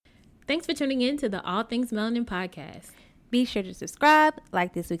Thanks for tuning in to the All Things Melanin podcast. Be sure to subscribe,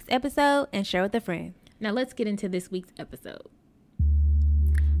 like this week's episode, and share with a friend. Now let's get into this week's episode.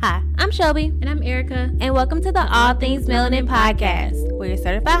 Hi, I'm Shelby. And I'm Erica. And welcome to the All Things Melanin podcast, where your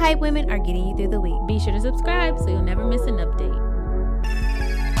certified hype women are getting you through the week. Be sure to subscribe so you'll never miss an update.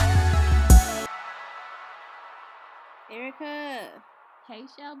 Erica. Hey,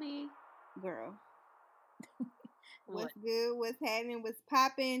 Shelby. Girl. What's good? What's happening? What's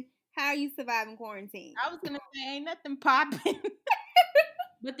popping? How are you surviving quarantine? I was going to say, ain't nothing popping.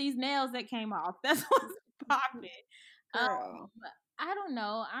 But these nails that came off, that's what's popping. Girl. I don't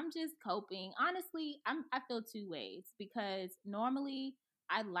know. I'm just coping. Honestly, I feel two ways because normally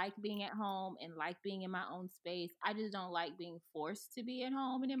I like being at home and like being in my own space. I just don't like being forced to be at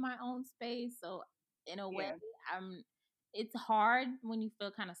home and in my own space. So in a way, it's hard when you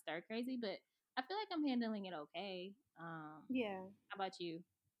feel kind of stir crazy, but I feel like I'm handling it okay. How about you?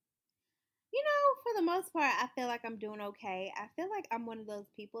 You know, for the most part, I feel like I'm doing okay. I feel like I'm one of those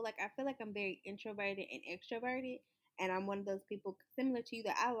people, I feel like I'm very introverted and extroverted. And I'm one of those people similar to you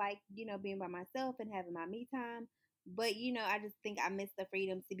that I like, being by myself and having my me time. But, I just think I miss the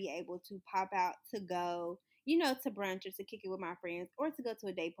freedom to be able to pop out, to go, to brunch or to kick it with my friends or to go to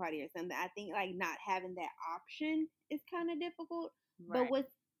a day party or something. I think like not having that option is kind of difficult. Right.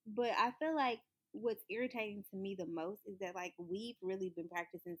 But I feel like what's irritating to me the most is that like we've really been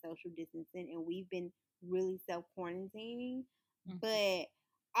practicing social distancing and we've been really self-quarantining. Mm-hmm. But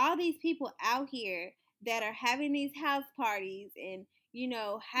all these people out here that are having these house parties and,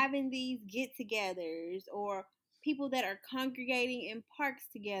 having these get-togethers or people that are congregating in parks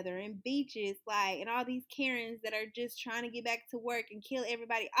together and beaches, and all these Karens that are just trying to get back to work and kill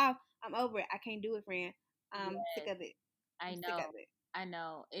everybody off. I'm over it. I can't do it, friend. I'm sick of it. I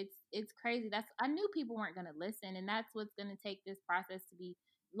know. It's crazy. I knew people weren't going to listen, and that's what's going to take this process to be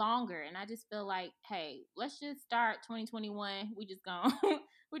longer. And I just feel like, hey, let's just start 2021. We're just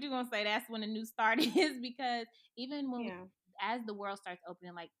gonna say that's when the new start is, because even when as the world starts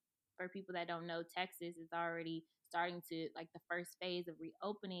opening, like for people that don't know, Texas is already starting to like the first phase of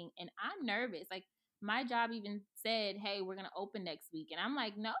reopening, and I'm nervous. Like my job even said, hey, we're gonna open next week, and I'm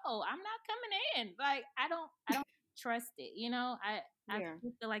like, no, I'm not coming in. Like I don't trust it. I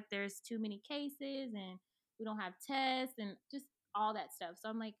feel like there's too many cases and we don't have tests and just all that stuff. So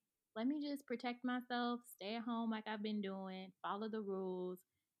I'm like, let me just protect myself, stay at home like I've been doing, follow the rules,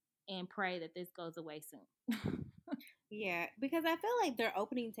 and pray that this goes away soon. Yeah, because I feel like they're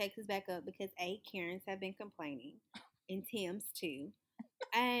opening Texas back up because A, Karens have been complaining, and Tim's too,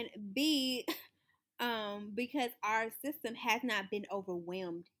 and B, because our system has not been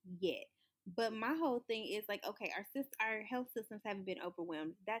overwhelmed yet. But my whole thing is like, okay, our health systems haven't been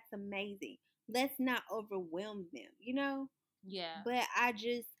overwhelmed. That's amazing. Let's not overwhelm them. Yeah. But I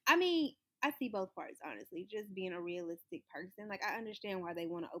see both parts, honestly. Just being a realistic person. Like, I understand why they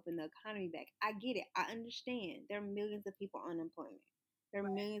want to open the economy back. I get it. I understand. There are millions of people on unemployment. There are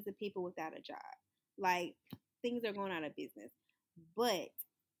millions of people without a job. Like, things are going out of business. But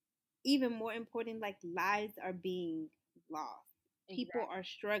even more important, like, lives are being lost. Exactly. People are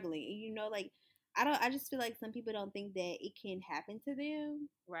struggling. And, I just feel like some people don't think that it can happen to them.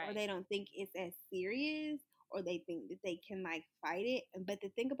 Right. Or they don't think it's as serious, or they think that they can like fight it. But the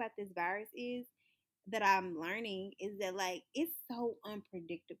thing about this virus is that I'm learning is that like it's so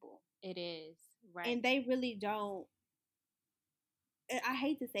unpredictable. It is, right. And they really don't, I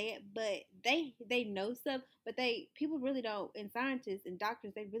hate to say it, but they know stuff, but people really don't, and scientists and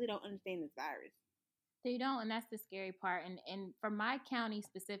doctors, they really don't understand this virus. They don't, and that's the scary part. And for my county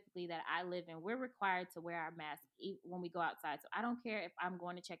specifically that I live in, we're required to wear our mask when we go outside. So I don't care if I'm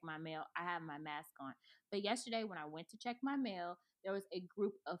going to check my mail, I have my mask on. But yesterday when I went to check my mail, there was a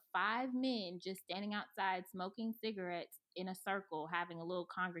group of 5 men just standing outside smoking cigarettes in a circle, having a little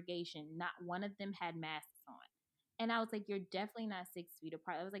congregation. Not one of them had masks on. And I was like, you're definitely not 6 feet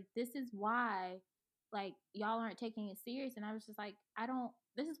apart. I was like, this is why like y'all aren't taking it serious. And I was just like,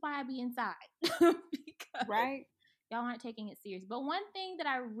 this is why I be inside. Because right, y'all aren't taking it serious. But one thing that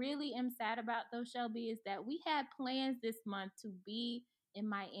I really am sad about though, Shelby, is that we had plans this month to be in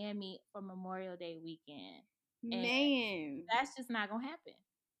Miami for Memorial Day weekend. Man, that's just not gonna happen.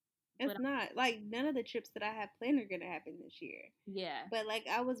 It's not. Like, none of the trips that I have planned are gonna happen this year. Yeah. But like,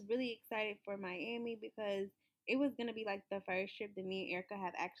 I was really excited for Miami because it was gonna be like the first trip that me and Erica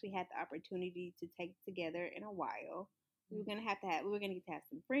have actually had the opportunity to take together in a while. We were gonna we were gonna get to have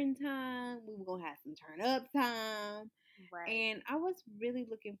some friend time. We were gonna have some turn up time. Right. And I was really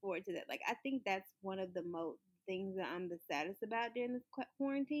looking forward to that. Like, I think that's one of the most things that I'm the saddest about during this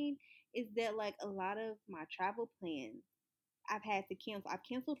quarantine is that like a lot of my travel plans, I've had to cancel. I've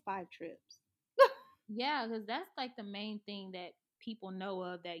canceled 5 trips. Yeah, because that's like the main thing that people know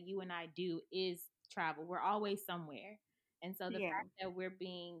of that you and I do is travel. We're always somewhere. And so the Yeah. fact that we're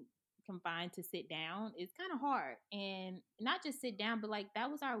being confined to sit down is kind of hard. And not just sit down, but like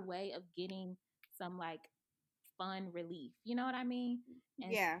that was our way of getting some like fun relief. You know what I mean?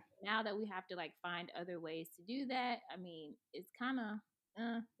 And Yeah. now that we have to like find other ways to do that, I mean, it's kind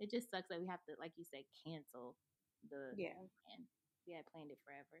of, it just sucks that we have to, like you said, cancel the Yeah. plan. We had planned it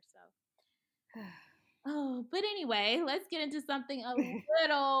forever. So. Oh, but anyway, let's get into something a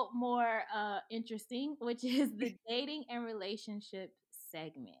little more interesting, which is the dating and relationship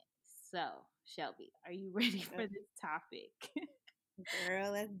segment. So, Shelby, are you ready for this topic?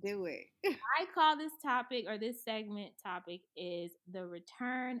 Girl, let's do it. I call this topic or this segment topic is the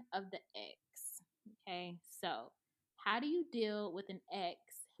return of the ex. Okay, so how do you deal with an ex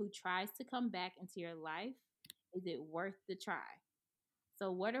who tries to come back into your life? Is it worth the try?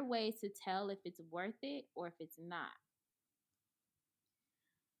 So, what are ways to tell if it's worth it or if it's not?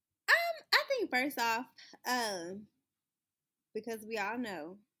 I think first off, um, because we all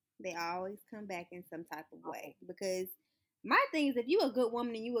know they always come back in some type of way. Because my thing is, if you a good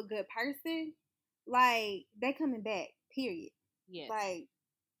woman and you a good person, like they coming back. Period. Yes. Like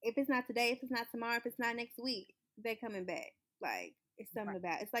if it's not today, if it's not tomorrow, if it's not next week, they coming back. Like it's something Right.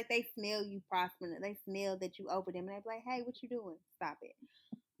 about. It's like they smell you prospering. They smell that you over them, and they be like, "Hey, what you doing? Stop it."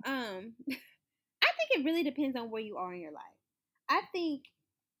 I think it really depends on where you are in your life. I think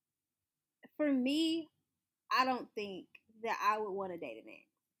for me, I don't think that I would want to date an ex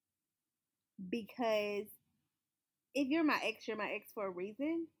because if you're my ex for a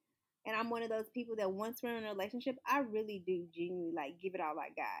reason. And I'm one of those people that once we're in a relationship, I really do genuinely like give it all I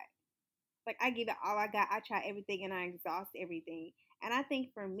got. Like I give it all I got. I try everything and I exhaust everything. And I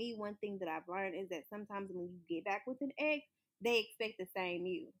think for me, one thing that I've learned is that sometimes when you get back with an ex, they expect the same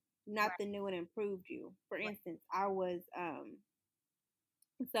you, not Right. the new and improved you. For Right. instance, I was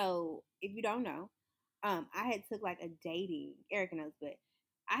so if you don't know, I had took like a dating. Erica knows, but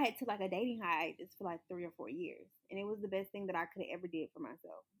I had took like a dating hiatus for like 3 or 4 years, and it was the best thing that I could have ever did for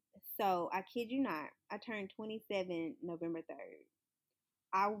myself. So I kid you not, I turned 27 November 3rd.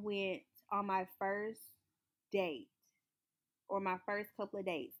 I went on my first date or my first couple of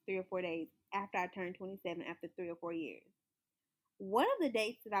dates, 3 or 4 days after I turned 27 after 3 or 4 years. One of the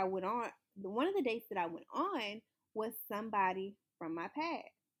dates that I went on, one of the dates that I went on was somebody from my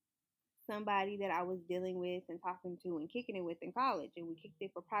past, somebody that I was dealing with and talking to and kicking it with in college. And we kicked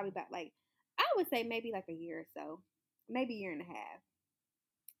it for probably about like, I would say maybe like a year or so, maybe a year and a half.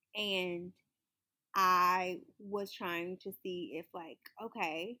 And I was trying to see if, like,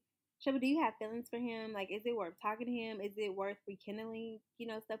 okay, Shelby, do you have feelings for him? Like, is it worth talking to him? Is it worth rekindling,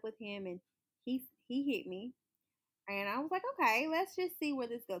 stuff with him? And he hit me. And I was like, okay, let's just see where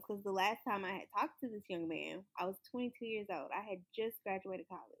this goes. Because the last time I had talked to this young man, I was 22 years old. I had just graduated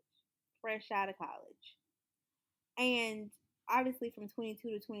college, fresh out of college. And obviously, from 22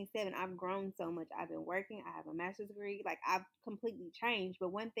 to 27, I've grown so much. I've been working. I have a master's degree. Like, I've completely changed.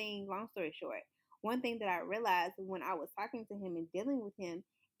 But one thing, long story short, one thing that I realized when I was talking to him and dealing with him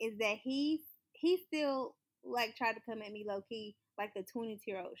is that he still like tried to come at me low key like the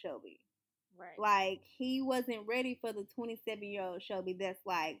 22-year-old Shelby. Right. Like he wasn't ready for the 27-year-old Shelby that's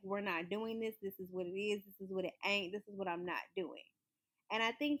like, we're not doing this. This is what it is. This is what it ain't. This is what I'm not doing. And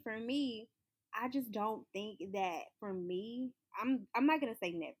I think for me, I just don't think that for me, I'm not gonna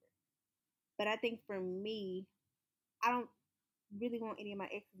say never, but I think for me, I don't really want any of my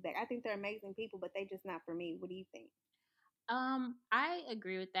exes back. I think they're amazing people, but they just not for me. What do you think? I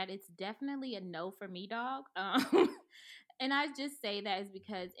agree with that. It's definitely a no for me, dog. And I just say that is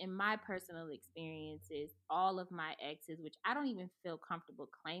because in my personal experiences, all of my exes, which I don't even feel comfortable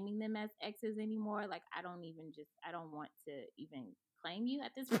claiming them as exes anymore. Like I don't want to even claim you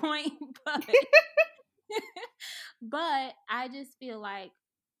at this point, but but I just feel like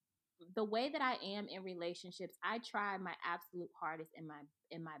the way that I am in relationships, I try my absolute hardest and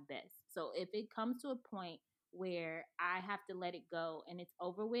my best. So if it comes to a point where I have to let it go and it's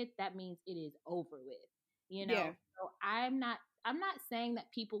over with, that means it is over with. You know? Yeah, So I'm not saying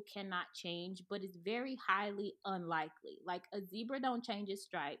that people cannot change, but it's very highly unlikely. Like a zebra don't change its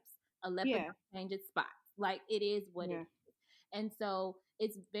stripes, a leopard yeah, don't change its spots. Like it is what it yeah, is. And so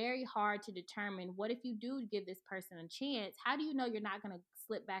it's very hard to determine what if you do give this person a chance, how do you know you're not going to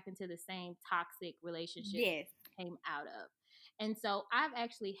slip back into the same toxic relationship yes, you came out of? And so I've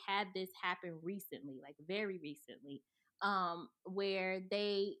actually had this happen recently, like very recently, where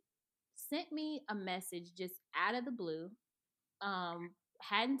they sent me a message just out of the blue.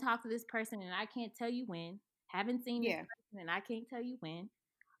 Hadn't talked to this person and I can't tell you when. haven't seen this Yeah. person and I can't tell you when,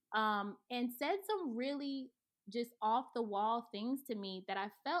 and said some really just off the wall things to me that I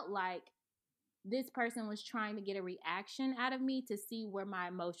felt like this person was trying to get a reaction out of me to see where my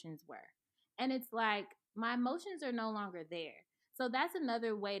emotions were. And it's like my emotions are no longer there. So that's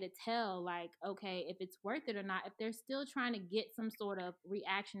another way to tell, like, okay, if it's worth it or not. If they're still trying to get some sort of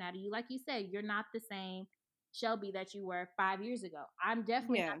reaction out of you, like you said, you're not the same Shelby that you were 5 years ago. I'm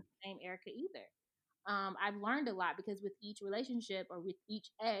definitely not Yeah. the same Erica either. I've learned a lot because with each relationship or with each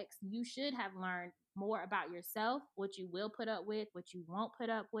ex, you should have learned more about yourself, what you will put up with, what you won't put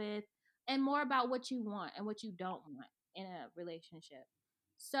up with, and more about what you want and what you don't want in a relationship.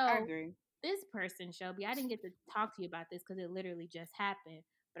 I So, agree. this person, Shelby, I didn't get to talk to you about this because it literally just happened,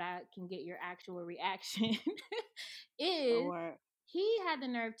 but I can get your actual reaction. Is Or he had the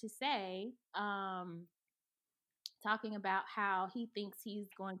nerve to say, talking about how he thinks he's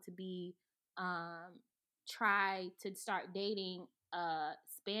going to be try to start dating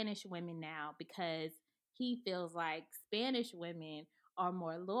Spanish women now because he feels like Spanish women are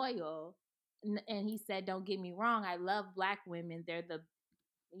more loyal. And he said, "Don't get me wrong, I love black women. They're the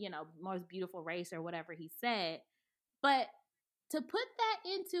most beautiful race or whatever he said." But to put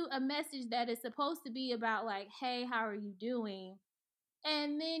that into a message that is supposed to be about like, "Hey, how are you doing?"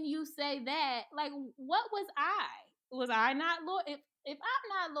 and then you say that, like, what was I? Was I not loyal? If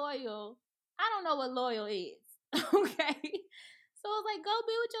I'm not loyal, I don't know what loyal is. Okay. So I was like, go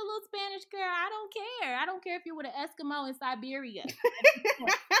be with your little Spanish girl. I don't care. I don't care if you're with an Eskimo in Siberia.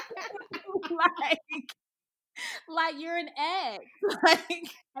 like, like you're an egg. Like,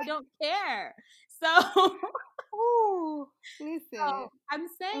 I don't care. So oh, So listen. I'm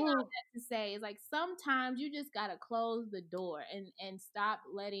saying all Oh, that to say is like sometimes you just gotta close the door and stop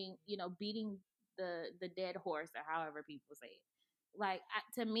letting beating the dead horse or however people say it. Like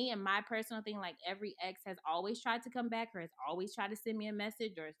to me and my personal thing, like every ex has always tried to come back or has always tried to send me a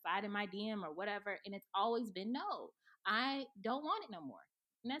message or slide in my DM or whatever, and it's always been no. I don't want it no more,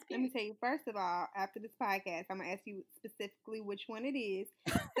 and that's let me period. tell you, first of all, after this podcast, I'm going to ask you specifically which one it is.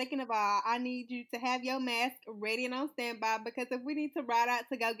 Second of all, I need you to have your mask ready and on standby because if we need to ride out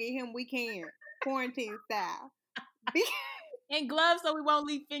to go get him, we can. Quarantine style. Be- And gloves so we won't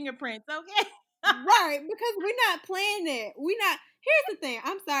leave fingerprints. Okay. right, because we're not playing that. We not. Here's the thing.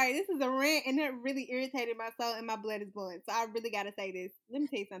 I'm sorry. This is a rant, and it really irritated my soul, and my blood is boiling. So I really got to say this. Let me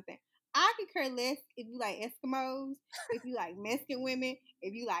tell you something. I could care less if you like Eskimos, if you like Mexican women,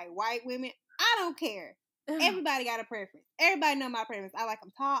 if you like white women. I don't care. Everybody got a preference. Everybody know my preference. I like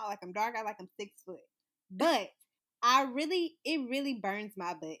them tall. I like them dark. I like them 6 foot. But it really burns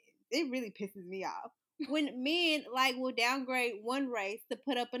my butt. It really pisses me off when men like will downgrade one race to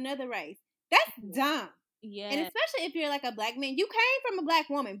put up another race. That's dumb. And Yeah. especially if you're like a black man, you came from a black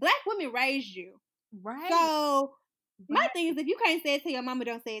woman. Black women raised you. Right. So my Right. thing is, if you can't say it to your mama,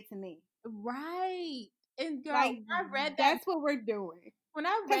 don't say it to me. Right. And girl, Like when I read that, that's what we're doing. when I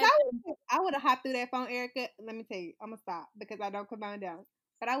Cause read that, I would have hopped through that phone, Erica. Let me tell you, I'm gonna stop because I don't come on down.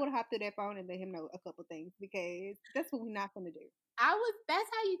 But I would have hopped through that phone and let him know a couple things because that's what we're not gonna do. that's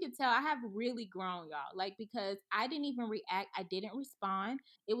how you can tell I have really grown, y'all. Like, because I didn't even react, I didn't respond.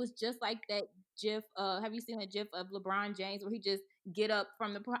 It was just like that gif. Have you seen that gif of LeBron James where he just get up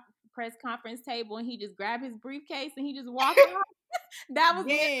from the press conference table and he just grab his briefcase and he just walk out? That was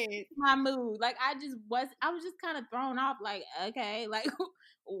literally Yes. my mood. Like I was just kind of thrown off. Like, okay, like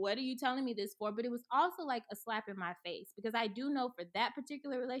what are you telling me this for? But it was also like a slap in my face because I do know for that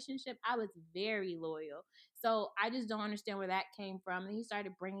particular relationship, I was very loyal. So I just don't understand where that came from. And he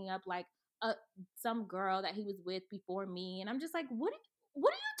started bringing up like some girl that he was with before me, and I'm just like, what are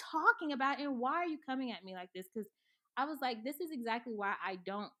you talking about? And why are you coming at me like this? Because I was like, this is exactly why I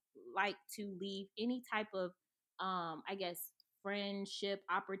don't like to leave any type of I guess friendship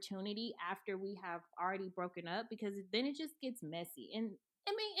opportunity after we have already broken up because then it just gets messy. And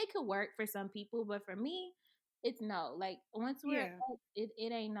I mean, it could work for some people, but for me, it's no. Like once we're Yeah.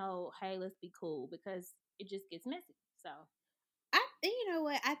 it ain't no, hey, let's be cool because it just gets messy. So You know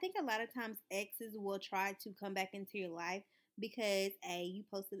what? I think a lot of times exes will try to come back into your life because you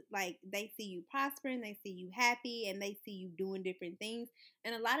posted like they see you prospering, they see you happy, and they see you doing different things.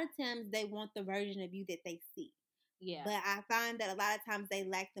 And a lot of times they want the version of you that they see. yeah, But I find that a lot of times they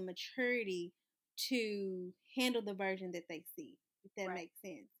lack the maturity to handle the version that they see, if that right. makes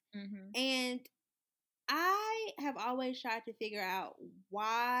sense. Mm-hmm. And I have always tried to figure out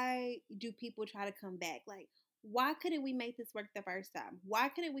why do people try to come back? Like, why couldn't we make this work the first time? Why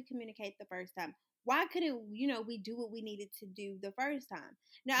couldn't we communicate the first time? Why couldn't we do what we needed to do the first time?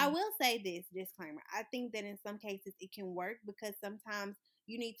 Now, I Mm-hmm. will say this disclaimer. I think that in some cases it can work because sometimes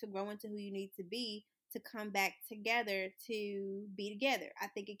you need to grow into who you need to be to come back together to be together. I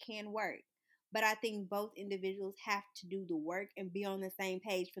think it can work. But I think both individuals have to do the work and be on the same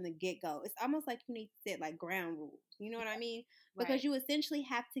page from the get go. It's almost like you need to set like ground rules. You know what I mean? Because Right. you essentially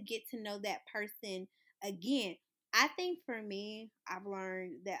have to get to know that person again. I think for me, I've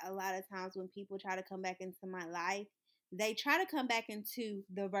learned that a lot of times when people try to come back into my life, they try to come back into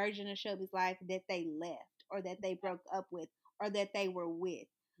the version of Shelby's life that they left or that they broke up with or that they were with.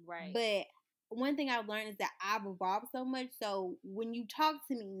 Right. But one thing I've learned is that I've evolved so much. So when you talk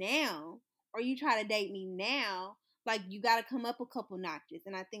to me now or you try to date me now, like you got to come up a couple notches.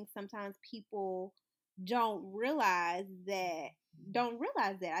 And I think sometimes people don't realize that. Don't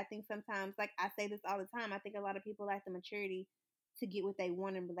realize that. I think sometimes, like I say this all the time, I think a lot of people lack the maturity to get what they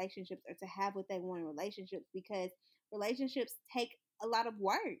want in relationships or to have what they want in relationships because relationships take a lot of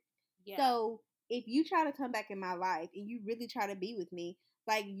work. Yeah. So if you try to come back in my life and you really try to be with me,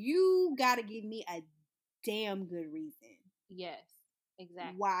 like you gotta give me a damn good reason Yes.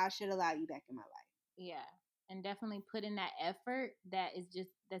 Exactly. why I should allow you back in my life. Yeah. And definitely put in that effort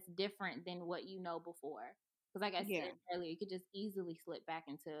that's different than what you know before. Because, like I Yeah. said earlier, you could just easily slip back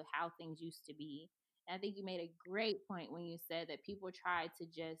into how things used to be. And I think you made a great point when you said that people try to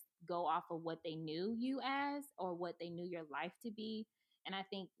just go off of what they knew you as or what they knew your life to be. And I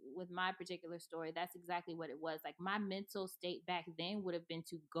think with my particular story, that's exactly what it was. Like my mental state back then would have been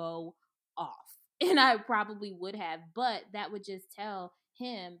to go off. And I probably would have, but that would just tell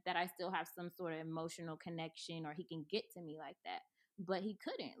him that I still have some sort of emotional connection or he can get to me like that. But he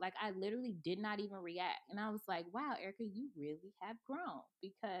couldn't. Like I literally did not even react. And I was like, wow, Erica, you really have grown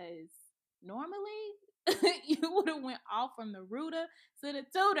because normally you would have went off from the rooter to the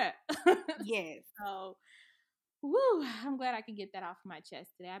tutor. Yes. So woo, I'm glad I could get that off my chest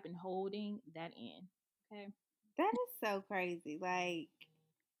today. I've been holding that in. Okay. That is so crazy. Like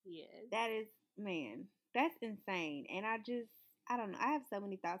Yes. that is man, that's insane. And I don't know. I have so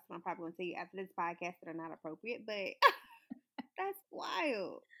many thoughts that I'm probably gonna tell you after this podcast that are not appropriate, but that's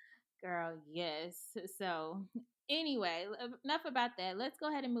wild. Girl, yes. So, anyway, enough about that. Let's go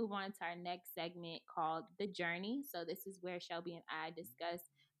ahead and move on to our next segment called The Journey. So, this is where Shelby and I discuss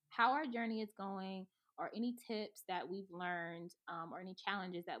how our journey is going or any tips that we've learned or any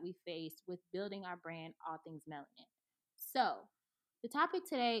challenges that we faced with building our brand, All Things Melanin. So, the topic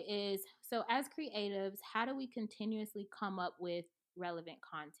today is so, as creatives, how do we continuously come up with relevant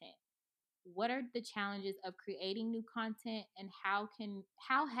content? What are the challenges of creating new content and how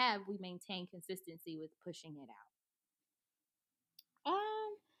have we maintained consistency with pushing it out?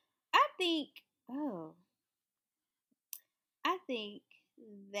 I think oh I think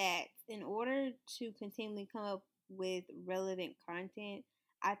that in order to continually come up with relevant content,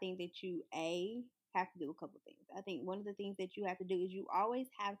 I think that you have to do a couple things. I think one of the things that you have to do is you always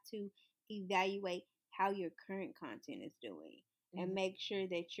have to evaluate how your current content is doing and Mhm. make sure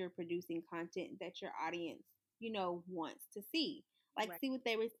that you're producing content that your audience, wants to see. Like Right. see what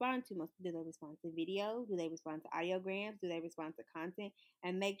they respond to most. Do they respond to video? Do they respond to audiograms? Do they respond to content?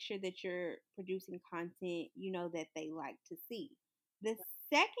 And make sure that you're producing content, that they like to see. The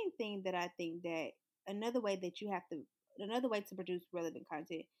second thing that I think that another way that you have to, another way to produce relevant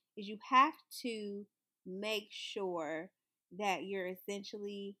content is you have to make sure that you're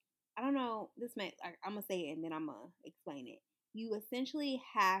essentially, I don't know, this may, like, I'm gonna say it and then I'm gonna explain it. You essentially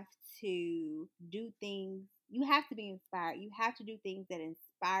have to do things, you have to be inspired. You have to do things that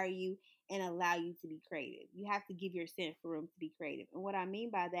inspire you and allow you to be creative. You have to give yourself room to be creative. And what I mean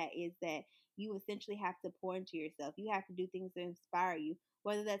by that is that you essentially have to pour into yourself. You have to do things that inspire you,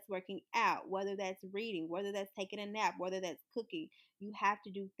 whether that's working out, whether that's reading, whether that's taking a nap, whether that's cooking. You have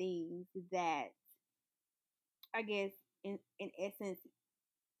to do things that, I guess, in essence,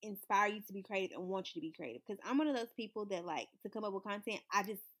 inspire you to be creative and want you to be creative. Because I'm one of those people that like to come up with content.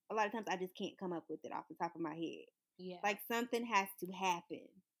 A lot of times I just can't come up with it off the top of my head. Yeah. Like something has to happen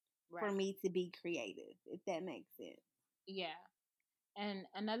for Right. me to be creative, if that makes sense. Yeah. And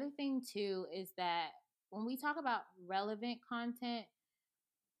another thing too is that when we talk about relevant content,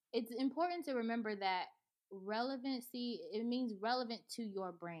 it's important to remember that relevancy it means relevant to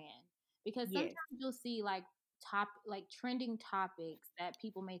your brand because sometimes Yes. you'll see like trending topics that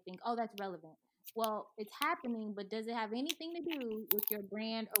people may think oh that's relevant, well it's happening but does it have anything to do with your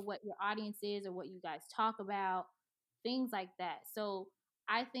brand or what your audience is or what you guys talk about, things like that. So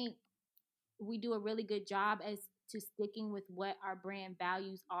I think we do a really good job as to sticking with what our brand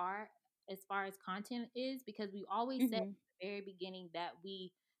values are as far as content is because we always said at Hmm. the very beginning that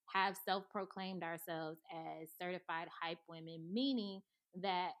we have self-proclaimed ourselves as certified hype women, meaning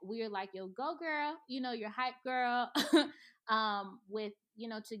that we're like, yo, go girl, you're hype girl, with,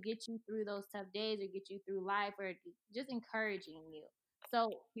 to get you through those tough days or get you through life or just encouraging you.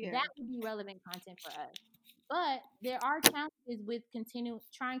 So Yeah. that would be relevant content for us. But there are challenges with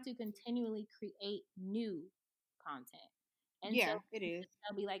trying to continually create new content. And so Yeah, it is.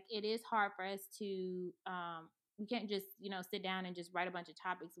 I'll be like, it is hard for us to we can't just, sit down and just write a bunch of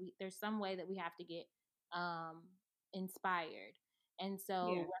topics. There's some way that we have to get um inspired. And Yeah.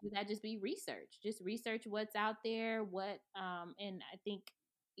 so whether that just be research, just research what's out there, and I think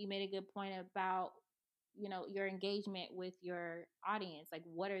you made a good point about, your engagement with your audience. Like,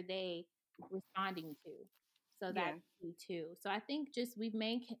 what are they responding to? So Yeah. that's key too. So I think just we've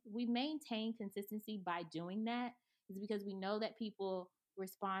maintained consistency by doing that, is because we know that people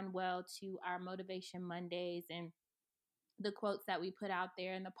respond well to our motivation Mondays and the quotes that we put out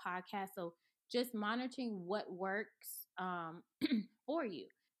there in the podcast. So just monitoring what works for you.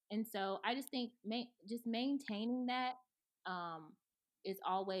 And so I just think just maintaining that um, is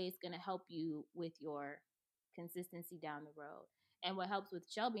always going to help you with your consistency down the road. And what helps with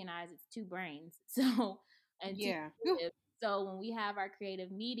Shelby and I is it's two brains. So, and two Yeah. creative. So when we have our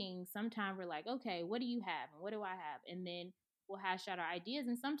creative meetings, sometimes we're like, okay, what do you have? And what do I have? And then we'll hash out our ideas.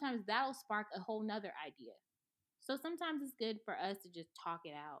 And sometimes that'll spark a whole nother idea. So sometimes it's good for us to just talk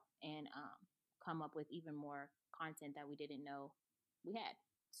it out and come up with even more content that we didn't know we had.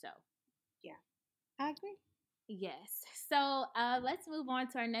 So, Yeah. I agree. yes. So let's move on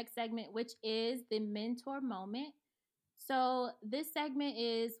to our next segment, which is the mentor moment. So, this segment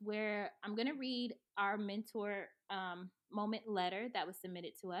is where I'm going to read our mentor moment letter that was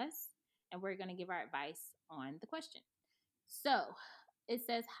submitted to us, and we're going to give our advice on the question. So, it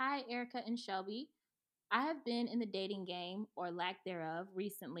says, "Hi, Erica and Shelby. I have been in the dating game, or lack thereof,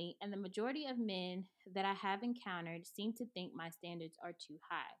 recently, and the majority of men that I have encountered seem to think my standards are too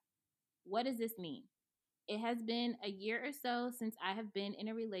high. What does this mean? It has been a year or so since I have been in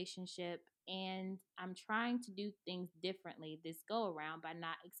a relationship, and I'm trying to do things differently this go around by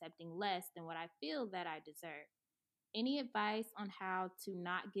not accepting less than what I feel that I deserve. Any advice on how to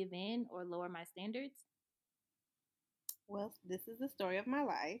not give in or lower my standards?" Well, this is the story of my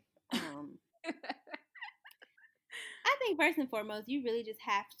life. I think first and foremost, you really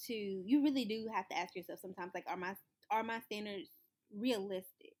do have to ask yourself sometimes, like, are my standards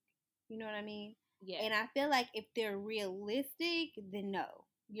realistic? You know what I mean? Yes. And I feel like if they're realistic, then no,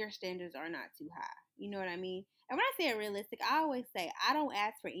 your standards are not too high. You know what I mean? And when I say realistic, I always say I don't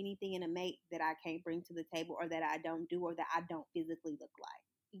ask for anything in a mate that I can't bring to the table, or that I don't do, or that I don't physically look like.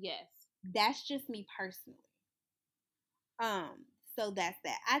 Yes. That's just me personally. Um, so that's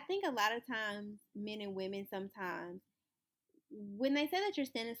that. I think a lot of times men and women sometimes, when they say that your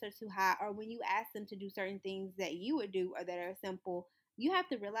standards are too high, or when you ask them to do certain things that you would do or that are simple, you have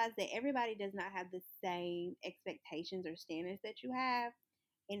to realize that everybody does not have the same expectations or standards that you have,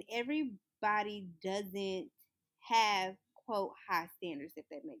 and everybody doesn't have quote high standards, if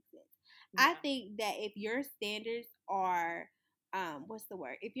that makes sense. I Yeah. think that if your standards are what's the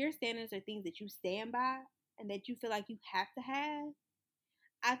word? If your standards are things that you stand by and that you feel like you have to have,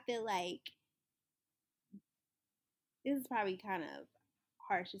 I feel like this is probably kind of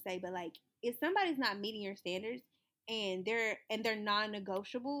harsh to say, but like, if somebody's not meeting your standards and they're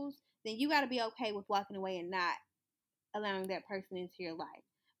non-negotiables, then you got to be okay with walking away and not allowing that person into your life.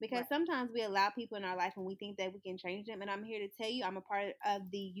 Because Right. sometimes we allow people in our life and we think that we can change them. And I'm here to tell you, I'm a part of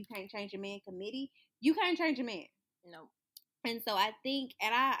the "You Can't Change a Man" committee. You can't change a man. No. And so I think,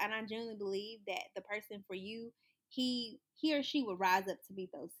 and I genuinely believe that the person for you, he or she will rise up to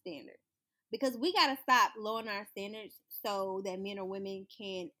meet those standards. Because we got to stop lowering our standards so that men or women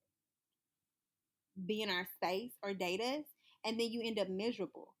can be in our space or date us, and then you end up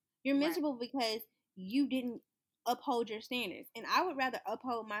miserable. You're Right. miserable because you didn't uphold your standards. And I would rather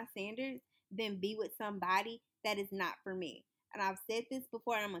uphold my standards than be with somebody that is not for me. And I've said this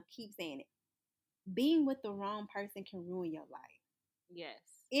before, and I'm going to keep saying it. Being with the wrong person can ruin your life. Yes.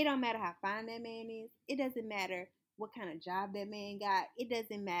 It don't matter how fine that man is. It doesn't matter what kind of job that man got. It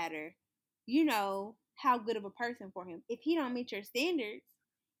doesn't matter, how good of a person for him. If he don't meet your standards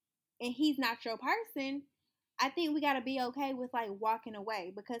and he's not your person, I think we gotta be okay with like walking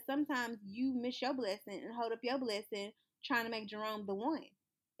away, because sometimes you miss your blessing and hold up your blessing trying to make Jerome the one.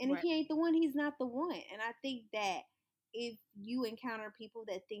 And if Right. he ain't the one, he's not the one. And I think that if you encounter people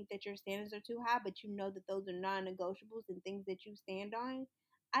that think that your standards are too high, but you know that those are non negotiables and things that you stand on,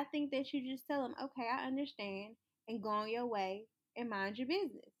 I think that you just tell them, okay, I understand, and go on your way and mind your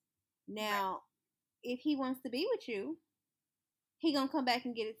business. Right. Now, if he wants to be with you, he gonna come back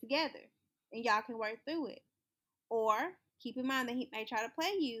and get it together, and y'all can work through it. Or keep in mind that he may try to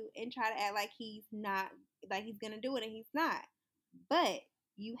play you and try to act like he's not, like he's gonna do it and he's not. But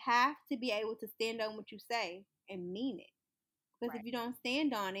you have to be able to stand on what you say and mean it. Because Right. if you don't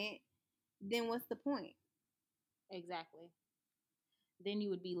stand on it, then what's the point? Exactly. Then you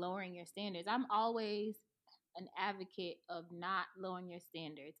would be lowering your standards. I'm always an advocate of not lowering your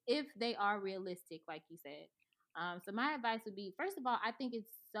standards if they are realistic, like you said. So my advice would be, first of all, I think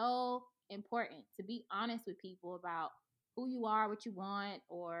it's so important to be honest with people about who you are, what you want,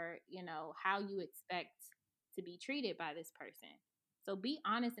 or how you expect to be treated by this person. So be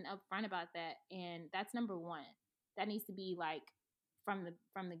honest and upfront about that, and that's number one. That needs to be like from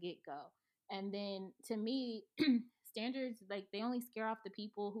the get go. And then to me, standards, like, they only scare off the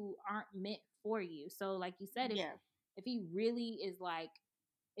people who aren't meant for you. So like you said, if Yeah, if he really is like,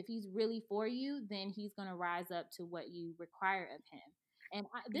 if he's really for you, then he's going to rise up to what you require of him. And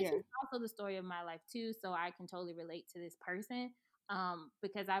this yeah, is also the story of my life too, so I can totally relate to this person.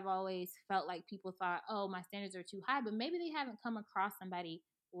 Because I've always felt like people thought, oh, my standards are too high, but maybe they haven't come across somebody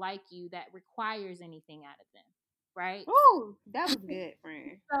like you that requires anything out of them, right? oh, that was good,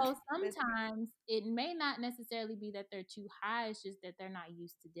 friend. So That's good. sometimes it may not necessarily be that they're too high, it's just that they're not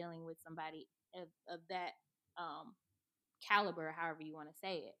used to dealing with somebody of that um, caliber, however you want to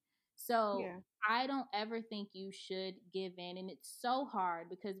say it. So Yeah, I don't ever think you should give in. And it's so hard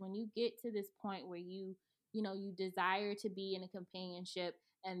because when you get to this point where you desire to be in a companionship,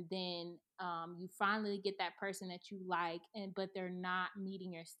 and then you finally get that person that you like, and but they're not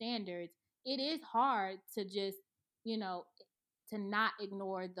meeting your standards, it is hard to just, you know, to not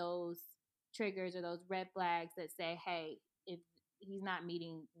ignore those triggers or those red flags that say, hey, if he's not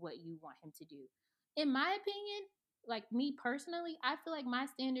meeting what you want him to do. In my opinion, like me personally, I feel like my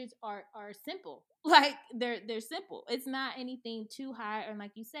standards are simple. Like they're simple. It's not anything too high. And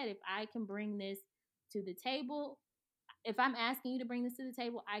like you said, if I can bring this to the table, if I'm asking you to bring this to the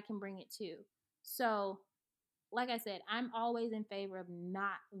table, I can bring it too. So, like I said, I'm always in favor of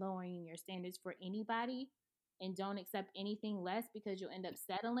not lowering your standards for anybody, and don't accept anything less, because you'll end up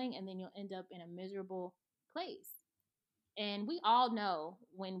settling and then you'll end up in a miserable place. And we all know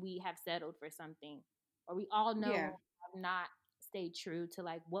when we have settled for something, or we all know when yeah, we have not stayed true to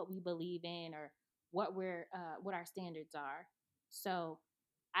like what we believe in, or what our standards are. So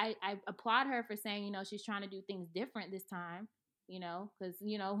I applaud her for saying, she's trying to do things different this time, because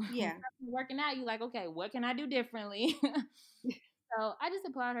when yeah. something's working out, you like, okay, what can I do differently? So I just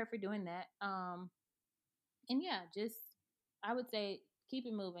applaud her for doing that. And yeah, just, I would say, keep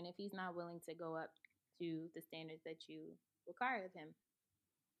it moving if he's not willing to go up to the standards that you require of him.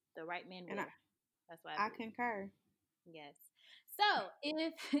 The right man And will. That's what I I believe. concur. Yes. So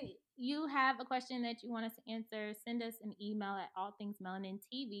if you have a question that you want us to answer, send us an email at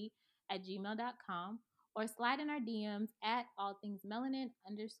allthingsmelanintv@gmail.com, or slide in our DMs at allthingsmelanin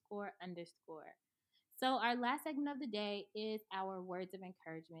underscore underscore. So our last segment of the day is our words of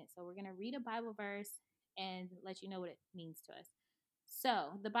encouragement. So we're going to read a Bible verse and let you know what it means to us.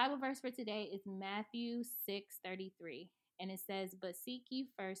 So the Bible verse for today is Matthew 6:33, and it says, "But seek ye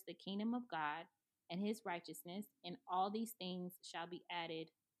first the kingdom of God and his righteousness, and all these things shall be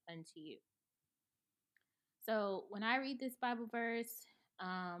added unto you." So when I read this Bible verse,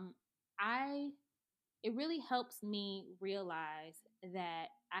 I it really helps me realize that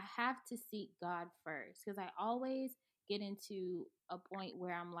I have to seek God first, because I always get into a point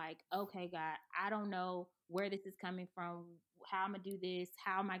where I'm like, okay, God, I don't know where this is coming from, how I'm gonna do this,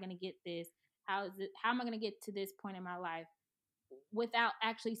 how am I gonna get this, how am I gonna get to this point in my life, without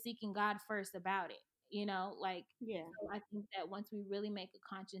actually seeking God first about it. Like, Yeah, so I think that once we really make a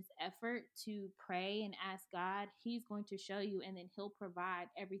conscious effort to pray and ask God, He's going to show you, and then He'll provide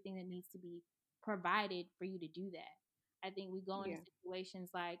everything that needs to be provided for you to do that. I think we go into yeah.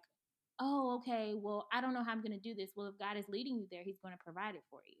 situations like, oh, okay, well, I don't know how I'm going to do this. Well, if God is leading you there, He's going to provide it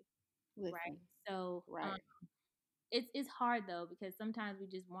for you, right? Listen, So right. it's hard though, because sometimes we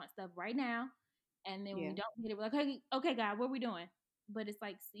just want stuff right now, and then when we Yeah, don't get it, we're like, okay, okay, God, what are we doing? But it's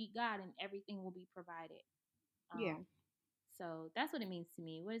like, seek God and everything will be provided. yeah. Um, so that's what it means to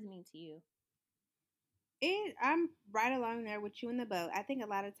me. What does it mean to you? I'm right along there with you in the boat. I think a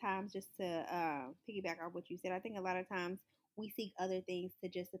lot of times, just to piggyback off what you said, I think a lot of times we seek other things to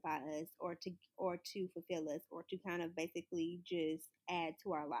justify us, or to fulfill us, or to kind of basically just add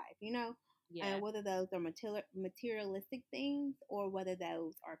to our life, Yeah, and whether those are materialistic things or whether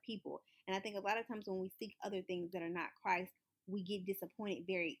those are people. And I think a lot of times when we seek other things that are not Christ, we get disappointed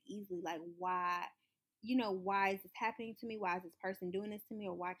very easily. Like, why? Why is this happening to me? Why is this person doing this to me?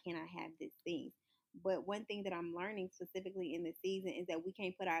 Or why can't I have this thing? But one thing that I'm learning specifically in this season is that we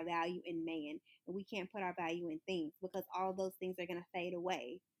can't put our value in man, and we can't put our value in things, because all those things are going to fade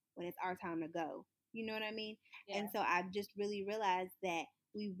away when it's our time to go. You know what I mean? Yeah. And so I've just really realized that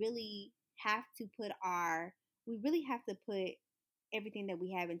we really have to put everything that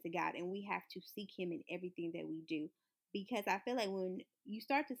we have into God, and we have to seek Him in everything that we do. Because I feel like when you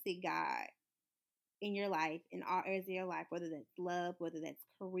start to seek God in your life, in all areas of your life, whether that's love, whether that's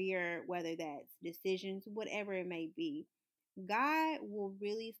career, whether that's decisions, whatever it may be, God will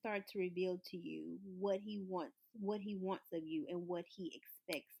really start to reveal to you what he wants of you and what he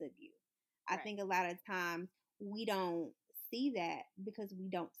expects of you. I Right. think a lot of times we don't see that because we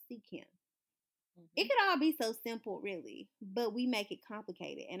don't seek him. It Mm-hmm. could all be so simple, really, but we make it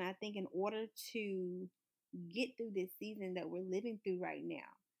complicated. And I think in order to get through this season that we're living through right now,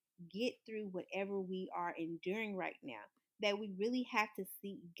 get through whatever we are enduring right now, that we really have to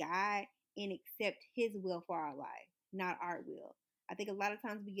seek God and accept His will for our life, not our will. I think a lot of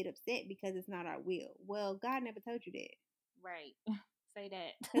times we get upset because it's not our will. Well, God never told you that. Right. Say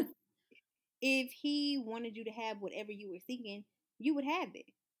that. Because if He wanted you to have whatever you were seeking, you would have it.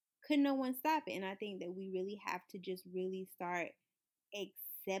 Could no one stop it? And I think that we really have to just really start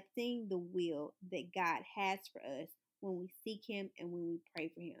accepting the will that God has for us when we seek Him and when we pray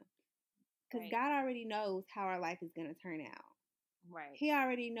for Him. Because Right. God already knows how our life is going to turn out. Right. He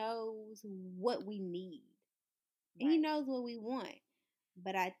already knows what we need, and He Right. knows what we want.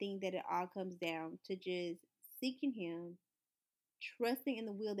 But I think that it all comes down to just seeking Him, trusting in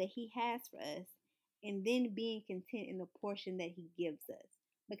the will that He has for us, and then being content in the portion that He gives us.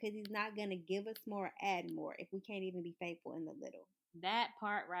 Because He's not going to give us more or add more if we can't even be faithful in the little. That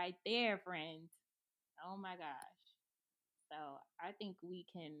part right there, friends. Oh my gosh. So I think we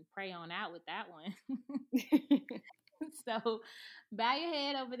can pray on out with that one. So bow your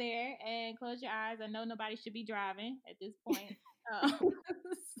head over there and close your eyes. I know nobody should be driving at this point.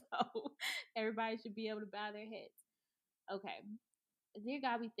 So everybody should be able to bow their heads. Okay. Dear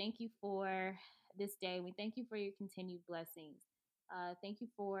God, we thank you for this day. We thank you for your continued blessings. Thank you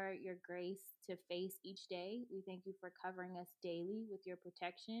for your grace to face each day. We thank you for covering us daily with your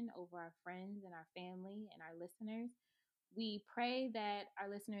protection over our friends and our family and our listeners. We pray that our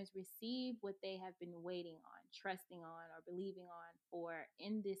listeners receive what they have been waiting on, trusting on, or believing on for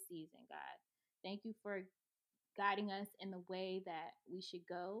in this season, God. Thank you for guiding us in the way that we should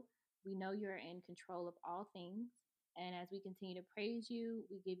go. We know you're in control of all things. And as we continue to praise you,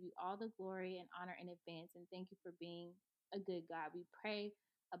 we give you all the glory and honor in advance. And thank you for being a good God. We pray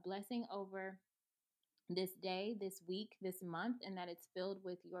a blessing over this day, this week, this month, and that it's filled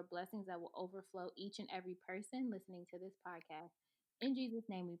with your blessings that will overflow each and every person listening to this podcast. In Jesus'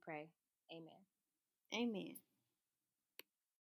 name we pray. Amen. Amen.